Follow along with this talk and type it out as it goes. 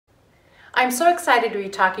I'm so excited to be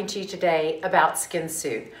talking to you today about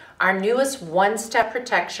SkinSuit, our newest one-step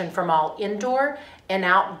protection from all indoor and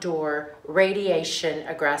outdoor radiation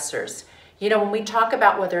aggressors. You know, when we talk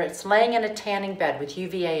about whether it's laying in a tanning bed with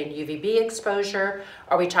UVA and UVB exposure,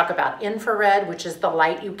 or we talk about infrared, which is the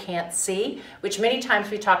light you can't see, which many times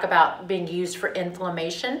we talk about being used for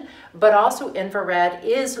inflammation, but also infrared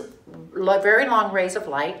is very long rays of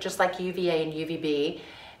light, just like UVA and UVB.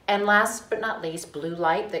 And last but not least, blue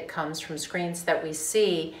light that comes from screens that we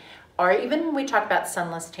see, or even when we talk about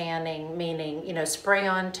sunless tanning, meaning, you know, spray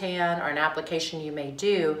on tan or an application you may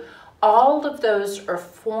do, all of those are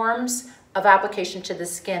forms of application to the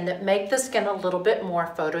skin that make the skin a little bit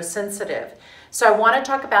more photosensitive. So I want to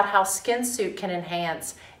talk about how SkinSuit can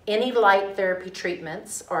enhance any light therapy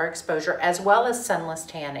treatments or exposure as well as sunless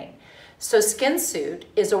tanning. So SkinSuit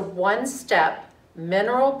is a one-step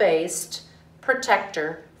mineral-based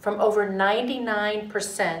protector from over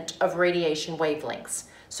 99% of radiation wavelengths.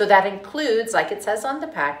 So that includes, like it says on the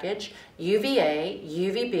package, UVA,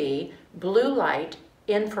 UVB, blue light,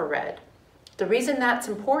 infrared. The reason that's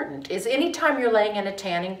important is anytime you're laying in a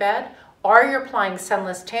tanning bed or you're applying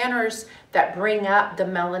sunless tanners that bring up the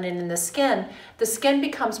melanin in the skin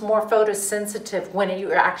becomes more photosensitive when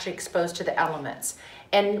you're actually exposed to the elements.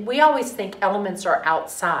 And we always think elements are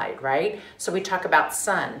outside, right? So we talk about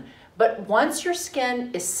sun. But once your skin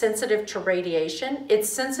is sensitive to radiation, it's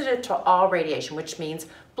sensitive to all radiation, which means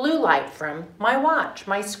blue light from my watch,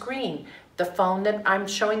 my screen, the phone that I'm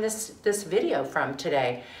showing this video from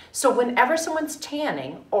today. So whenever someone's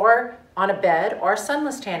tanning or on a bed or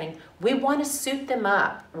sunless tanning, we want to suit them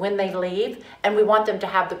up when they leave, and we want them to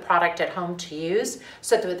have the product at home to use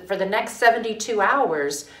so that for the next 72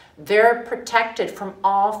 hours, they're protected from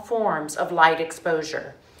all forms of light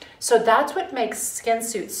exposure. So that's what makes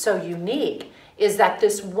SkinSuit so unique, is that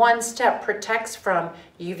this one step protects from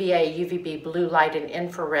UVA, UVB, blue light, and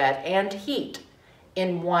infrared, and heat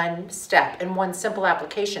in one step, in one simple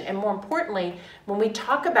application. And more importantly, when we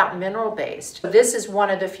talk about mineral-based, this is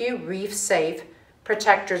one of the few reef-safe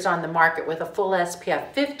protectors on the market with a full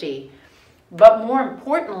SPF 50. But more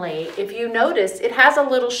importantly, if you notice, it has a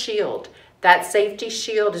little shield. That safety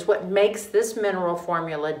shield is what makes this mineral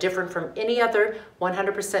formula different from any other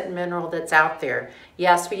 100% mineral that's out there.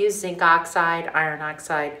 Yes, we use zinc oxide, iron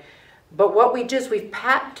oxide, but what we do is we've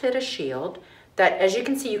patented a shield that, as you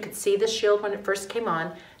can see, you could see the shield when it first came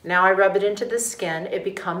on. Now I rub it into the skin, it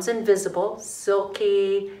becomes invisible,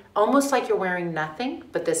 silky, almost like you're wearing nothing,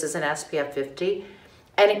 but this is an SPF 50,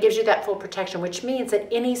 and it gives you that full protection, which means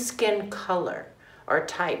that any skin color or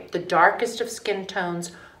type, the darkest of skin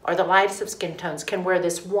tones or the lightest of skin tones, can wear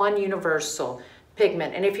this one universal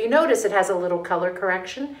pigment. And if you notice, it has a little color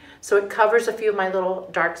correction, so it covers a few of my little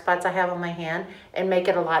dark spots I have on my hand and make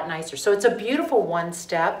it a lot nicer. So it's a beautiful one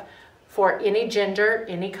step for any gender,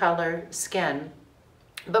 any color, skin.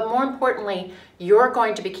 But more importantly, you're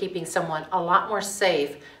going to be keeping someone a lot more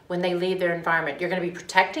safe when they leave their environment. You're going to be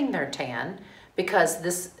protecting their tan, because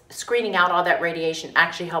this screening out all that radiation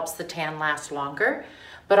actually helps the tan last longer.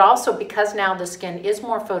 But also, because now the skin is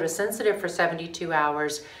more photosensitive for 72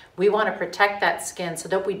 hours, we want to protect that skin so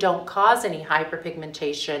that we don't cause any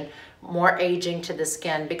hyperpigmentation, more aging to the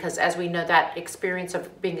skin, because as we know, that experience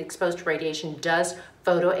of being exposed to radiation does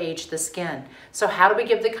photo age the skin. So how do we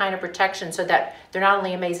give the kind of protection so that they're not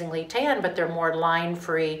only amazingly tan, but they're more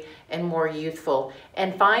line-free and more youthful?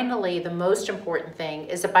 And finally, the most important thing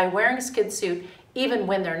is that by wearing a SkinSuit, even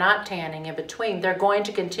when they're not tanning in between, they're going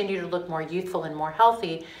to continue to look more youthful and more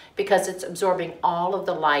healthy, because it's absorbing all of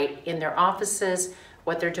the light in their offices,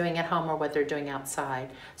 what they're doing at home or what they're doing outside.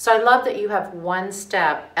 So I love that you have one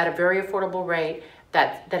step at a very affordable rate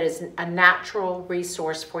that is a natural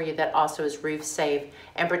resource for you, that also is roof safe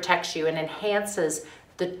and protects you and enhances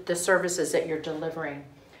the services that you're delivering.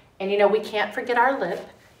 And you know, we can't forget our lip.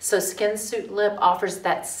 So SkinSuit Lip offers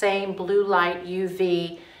that same blue light,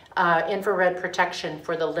 UV, infrared protection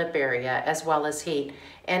for the lip area as well as heat,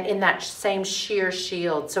 and in that same sheer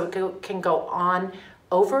shield, so it can go on,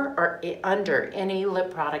 over, or under any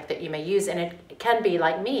lip product that you may use. And it can be,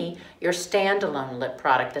 like me, your standalone lip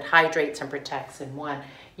product that hydrates and protects in one.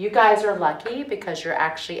 You guys are lucky because you're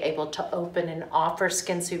actually able to open and offer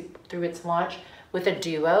SkinSuit through its launch with a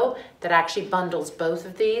duo that actually bundles both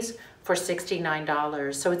of these for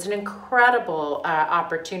 $69. So it's an incredible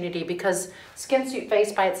opportunity, because SkinSuit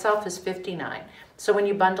Face by itself is $59. So when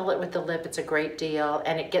you bundle it with the lip, it's a great deal,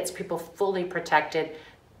 and it gets people fully protected.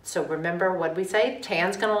 So remember what we say,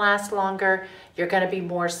 tan's gonna last longer, you're gonna be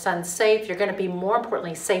more sun safe, you're gonna be, more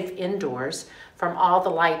importantly, safe indoors from all the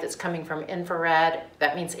light that's coming from infrared.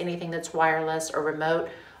 That means anything that's wireless or remote,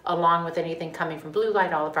 along with anything coming from blue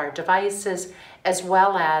light, all of our devices, as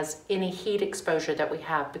well as any heat exposure that we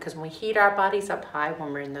have. Because when we heat our bodies up high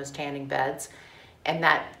when we're in those tanning beds, and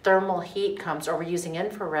that thermal heat comes, or we're using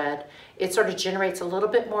infrared, it sort of generates a little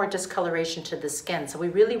bit more discoloration to the skin. So we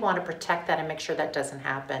really want to protect that and make sure that doesn't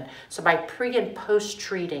happen. So by pre and post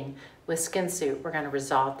treating with SkinSuit, we're going to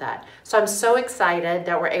resolve that. So I'm so excited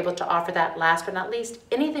that we're able to offer that. Last but not least,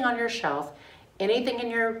 anything on your shelf, anything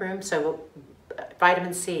in your room, so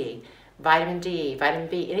vitamin C, vitamin D, vitamin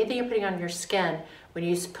B, anything you're putting on your skin, when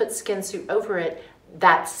you put SkinSuit over it,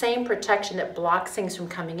 that same protection that blocks things from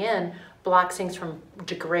coming in, blocks things from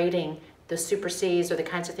degrading the super Cs or the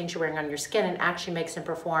kinds of things you're wearing on your skin, and actually makes them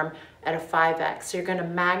perform at a 5x. So you're going to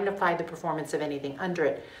magnify the performance of anything under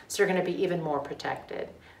it. So you're going to be even more protected.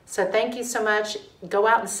 So thank you so much. Go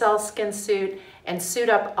out and sell SkinSuit and suit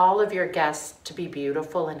up all of your guests to be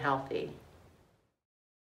beautiful and healthy.